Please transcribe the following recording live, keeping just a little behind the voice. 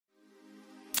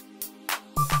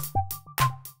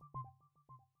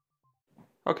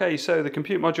Okay, so the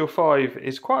Compute Module 5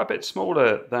 is quite a bit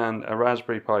smaller than a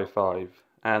Raspberry Pi 5,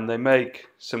 and they make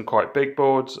some quite big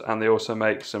boards and they also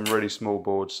make some really small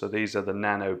boards. So these are the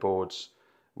nano boards,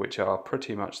 which are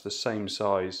pretty much the same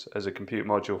size as a Compute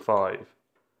Module 5.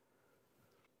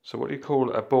 So what do you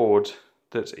call a board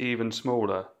that's even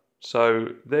smaller? So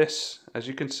this, as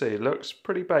you can see, looks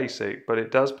pretty basic, but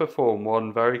it does perform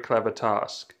one very clever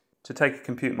task. To take a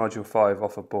Compute Module 5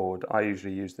 off a board, I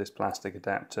usually use this plastic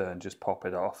adapter and just pop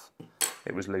it off.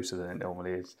 It was looser than it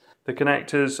normally is. The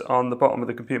connectors on the bottom of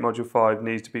the Compute Module 5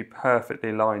 need to be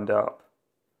perfectly lined up.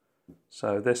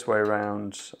 So this way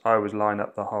around, I always line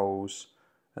up the holes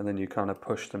and then you kind of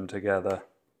push them together.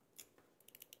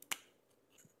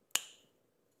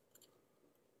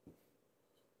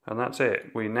 And that's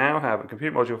it. We now have a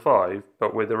Compute Module 5,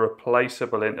 but with a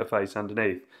replaceable interface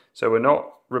underneath. So we're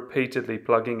not repeatedly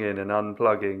plugging in and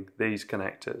unplugging these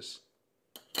connectors.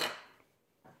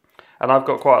 And I've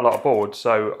got quite a lot of boards,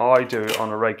 so I do it on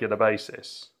a regular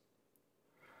basis.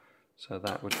 So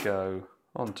that would go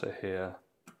onto here.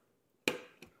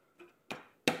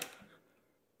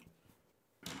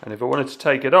 And if I wanted to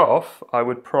take it off, I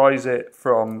would prise it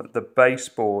from the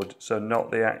baseboard, so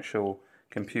not the actual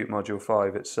Compute Module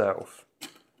 5 itself.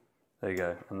 There you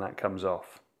go, and that comes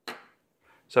off.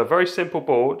 So a very simple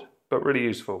board, but really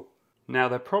useful. Now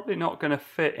they're probably not going to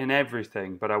fit in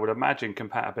everything, but I would imagine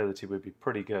compatibility would be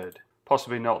pretty good.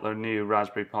 Possibly not the new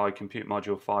Raspberry Pi Compute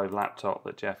Module 5 laptop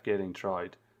that Jeff Gidding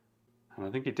tried. And I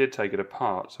think he did take it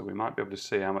apart, so we might be able to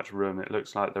see how much room it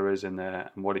looks like there is in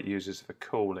there and what it uses for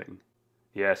cooling.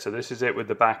 Yeah, so this is it with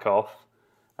the back off.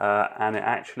 And it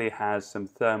actually has some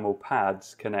thermal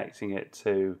pads connecting it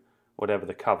to whatever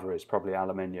the cover is, probably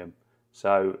aluminium.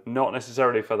 So not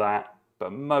necessarily for that,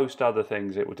 but most other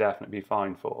things it will definitely be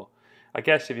fine for. I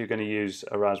guess if you're going to use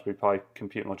a Raspberry Pi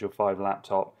Compute Module 5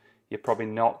 laptop, you're probably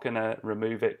not going to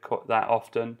remove it that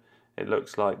often. It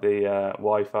looks like the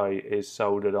Wi-Fi is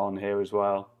soldered on here as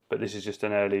well. But this is just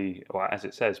an early, well, as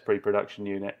it says, pre-production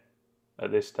unit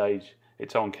at this stage.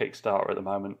 It's on Kickstarter at the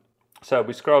moment. So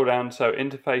we scroll down, so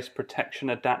interface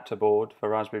protection adapter board for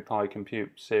Raspberry Pi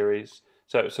Compute series.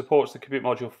 So it supports the Compute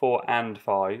Module 4 and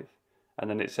 5, and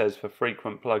then it says for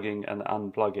frequent plugging and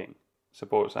unplugging.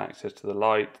 Supports access to the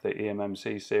light, the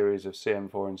eMMC series of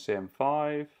CM4 and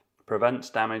CM5.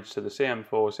 Prevents damage to the CM4,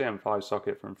 CM5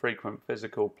 socket from frequent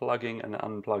physical plugging and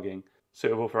unplugging.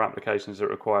 Suitable for applications that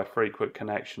require frequent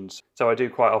connections. So I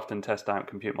do quite often test out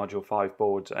Compute Module 5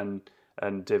 boards and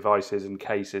devices and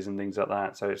cases and things like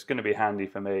that, so it's going to be handy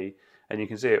for me. And you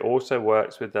can see it also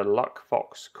works with the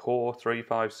LuckFox Core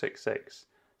 3566,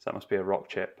 so that must be a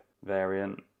Rockchip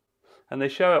variant. And they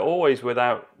show it always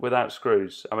without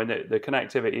screws. I mean, the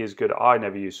connectivity is good. I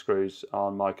never use screws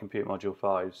on my Compute Module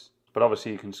 5s, but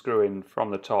obviously you can screw in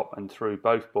from the top and through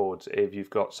both boards if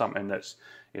you've got something that's,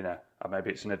 you know,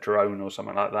 maybe it's in a drone or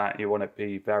something like that. You want it to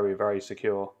be very, very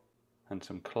secure. And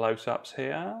some close-ups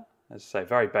here. As I say,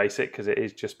 very basic because it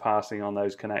is just passing on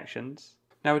those connections.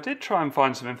 Now I did try and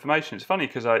find some information. It's funny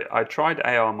because I tried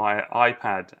AR on my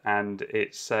iPad and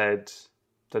it said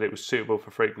that it was suitable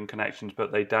for frequent connections,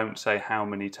 but they don't say how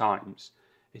many times.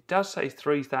 It does say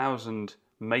 3,000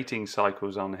 mating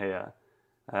cycles on here,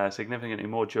 significantly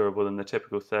more durable than the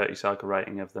typical 30 cycle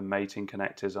rating of the mating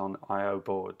connectors on I/O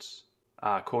boards.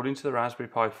 According to the Raspberry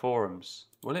Pi forums,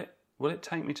 will it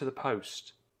take me to the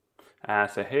post?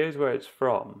 So here's where it's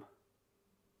from.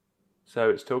 So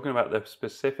it's talking about the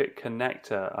specific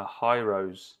connector, a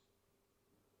high-rose,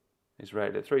 is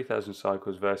rated at 3,000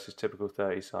 cycles versus typical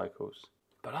 30 cycles.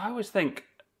 But I always think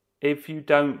if you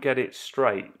don't get it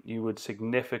straight, you would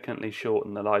significantly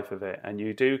shorten the life of it, and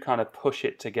you do kind of push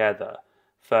it together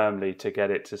firmly to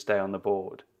get it to stay on the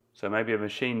board. So maybe a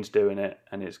machine's doing it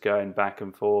and it's going back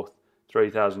and forth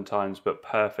 3,000 times but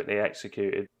perfectly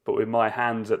executed. But with my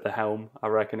hands at the helm, I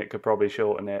reckon it could probably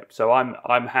shorten it. So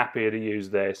I'm happier to use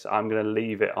this. I'm going to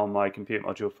leave it on my Compute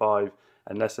Module 5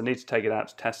 unless I need to take it out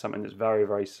to test something that's very,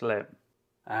 very slim.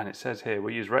 And it says here,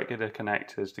 we use regular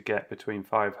connectors to get between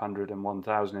 500 and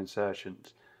 1,000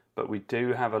 insertions, but we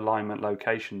do have alignment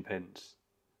location pins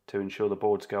to ensure the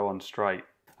boards go on straight.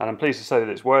 And I'm pleased to say that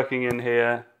it's working in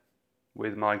here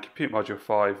with my Compute Module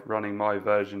 5 running my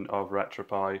version of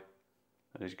RetroPie.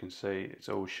 And as you can see, it's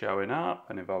all showing up.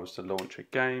 And if I was to launch a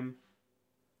game,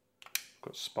 I've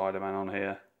got Spider-Man on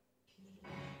here.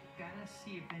 Gotta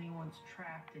see if anyone's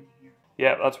trapped in here.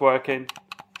 Yeah, that's working.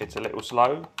 It's a little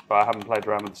slow, but I haven't played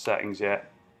around with the settings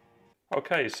yet.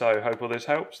 Okay, so hope all this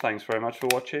helps. Thanks very much for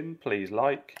watching. Please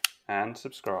like and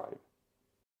subscribe.